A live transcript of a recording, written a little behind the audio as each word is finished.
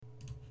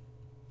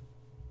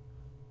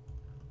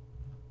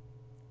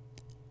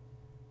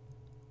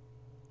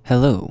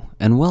Hello,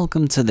 and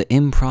welcome to the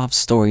Improv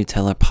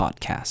Storyteller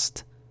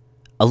Podcast.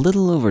 A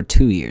little over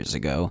 2 years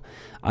ago,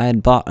 I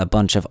had bought a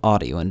bunch of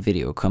audio and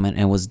video equipment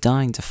and was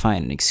dying to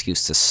find an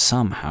excuse to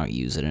somehow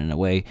use it in a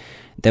way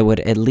that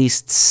would at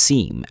least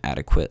seem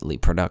adequately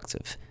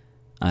productive.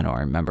 I don't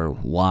remember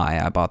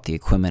why I bought the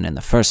equipment in the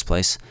first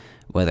place,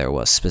 whether it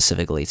was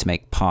specifically to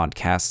make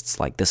podcasts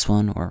like this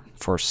one or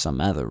for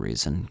some other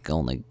reason,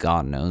 only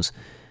God knows.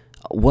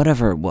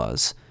 Whatever it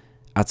was,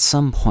 at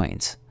some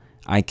point,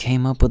 I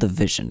came up with a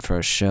vision for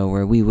a show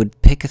where we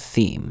would pick a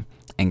theme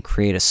and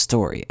create a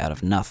story out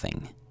of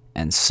nothing,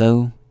 and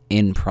so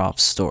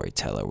Improv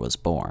Storyteller was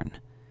born.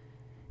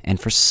 And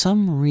for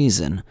some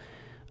reason,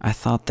 I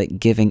thought that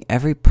giving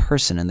every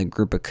person in the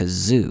group a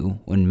kazoo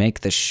would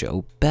make the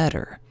show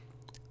better.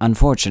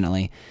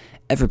 Unfortunately,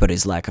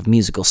 everybody's lack of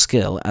musical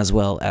skill, as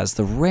well as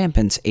the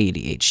rampant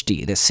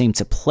ADHD that seemed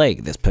to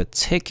plague this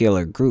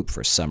particular group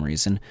for some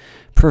reason,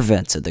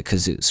 prevented the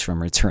kazoos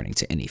from returning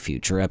to any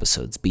future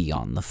episodes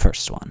beyond the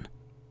first one.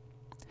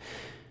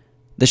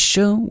 The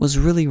show was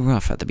really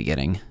rough at the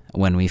beginning.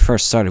 When we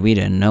first started, we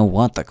didn't know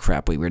what the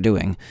crap we were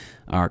doing.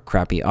 Our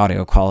crappy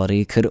audio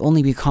quality could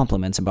only be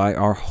complemented by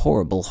our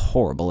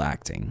horrible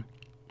acting.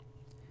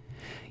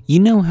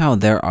 You know how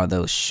there are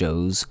those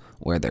shows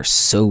where they're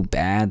so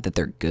bad that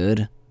they're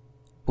good?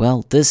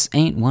 Well, this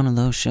ain't one of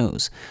those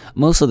shows.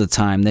 Most of the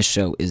time, this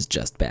show is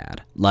just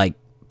bad. Like,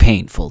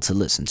 painful to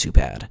listen to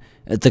bad.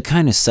 The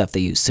kind of stuff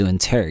they use to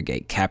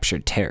interrogate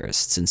captured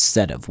terrorists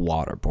instead of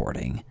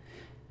waterboarding.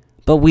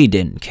 But we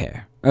didn't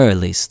care. Or at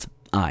least,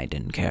 I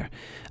didn't care.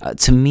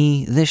 To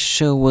me, this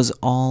show was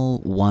all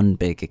one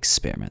big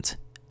experiment.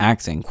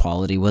 Acting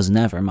quality was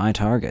never my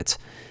target.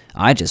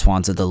 I just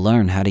wanted to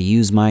learn how to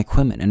use my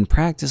equipment and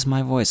practice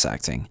my voice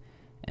acting.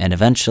 And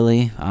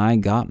eventually, I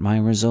got my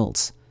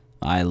results.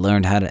 I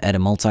learned how to edit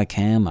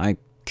multicam, I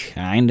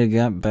kinda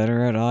got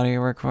better at audio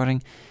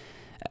recording,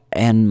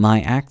 and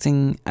my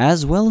acting,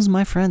 as well as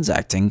my friends'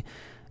 acting,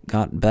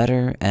 got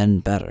better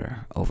and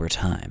better over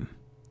time.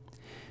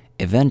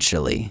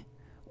 Eventually,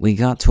 we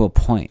got to a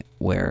point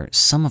where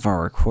some of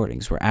our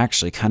recordings were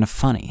actually kind of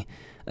funny,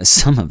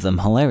 some of them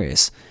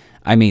hilarious.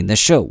 I mean, the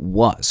show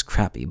was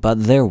crappy,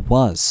 but there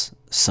was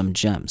some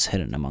gems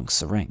hidden amongst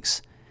the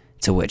ranks,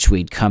 to which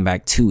we'd come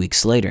back 2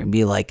 weeks later and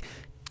be like,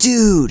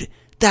 "Dude,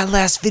 that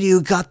last video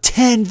got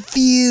 10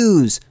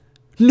 views!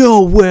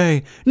 No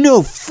way!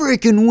 No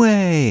freaking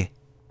way!"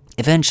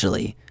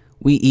 Eventually,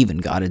 we even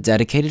got a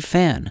dedicated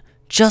fan.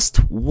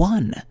 Just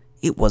one.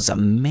 It was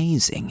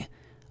amazing.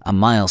 A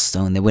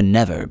milestone that would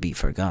never be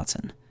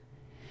forgotten.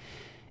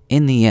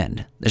 In the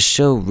end, the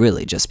show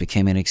really just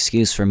became an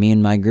excuse for me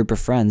and my group of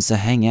friends to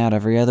hang out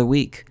every other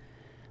week.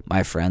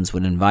 My friends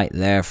would invite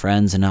their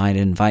friends and I'd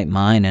invite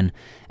mine, and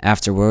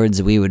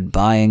afterwards we would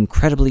buy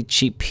incredibly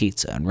cheap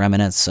pizza and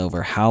reminisce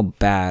over how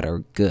bad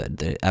or good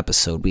the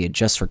episode we had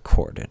just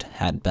recorded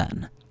had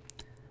been.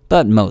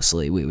 But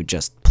mostly we would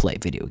just play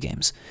video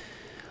games.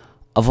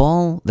 Of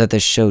all that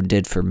this show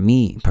did for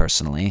me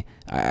personally,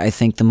 I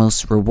think the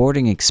most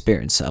rewarding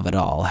experience of it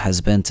all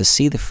has been to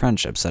see the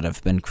friendships that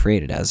have been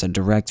created as a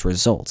direct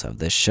result of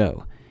this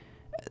show.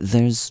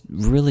 There's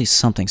really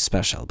something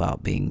special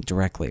about being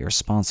directly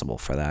responsible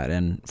for that,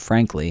 and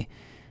frankly,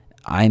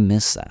 I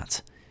miss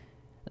that.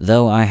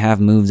 Though I have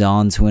moved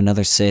on to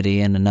another city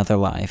and another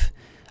life,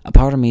 a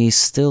part of me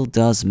still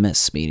does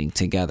miss meeting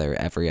together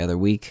every other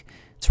week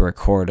to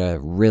record a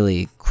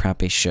really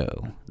crappy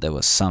show that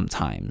was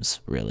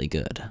sometimes really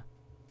good.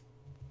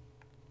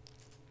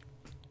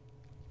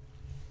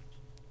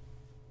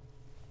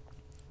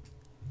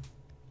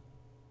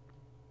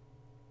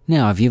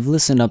 Now, if you've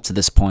listened up to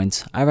this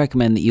point, I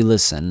recommend that you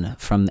listen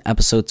from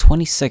episode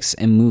 26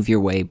 and move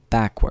your way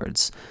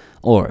backwards.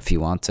 Or if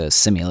you want to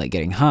simulate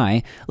getting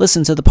high,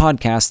 listen to the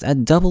podcast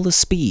at double the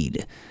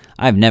speed.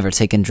 I've never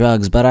taken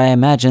drugs, but I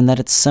imagine that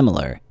it's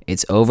similar.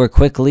 It's over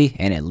quickly,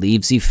 and it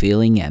leaves you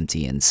feeling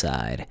empty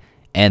inside.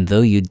 And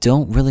though you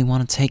don't really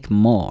want to take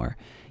more,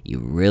 you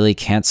really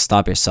can't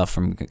stop yourself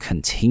from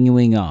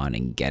continuing on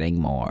and getting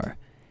more.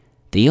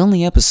 The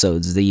only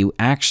episodes that you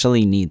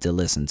actually need to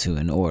listen to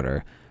in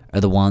order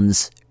are the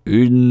ones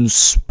in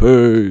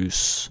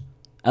space.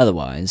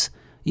 Otherwise,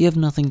 you have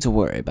nothing to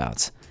worry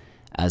about,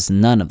 as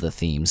none of the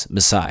themes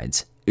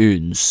besides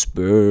in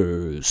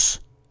space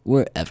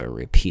were ever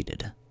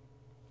repeated.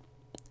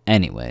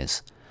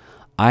 Anyways,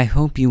 I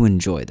hope you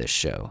enjoy this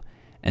show,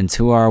 and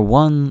to our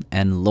one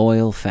and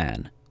loyal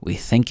fan, we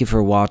thank you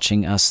for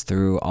watching us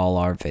through all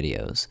our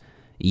videos.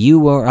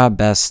 You are our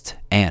best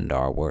and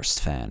our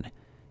worst fan.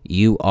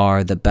 You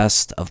are the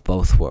best of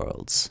both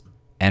worlds.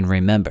 And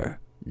remember,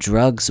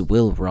 drugs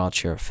will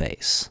rot your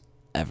face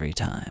every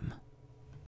time.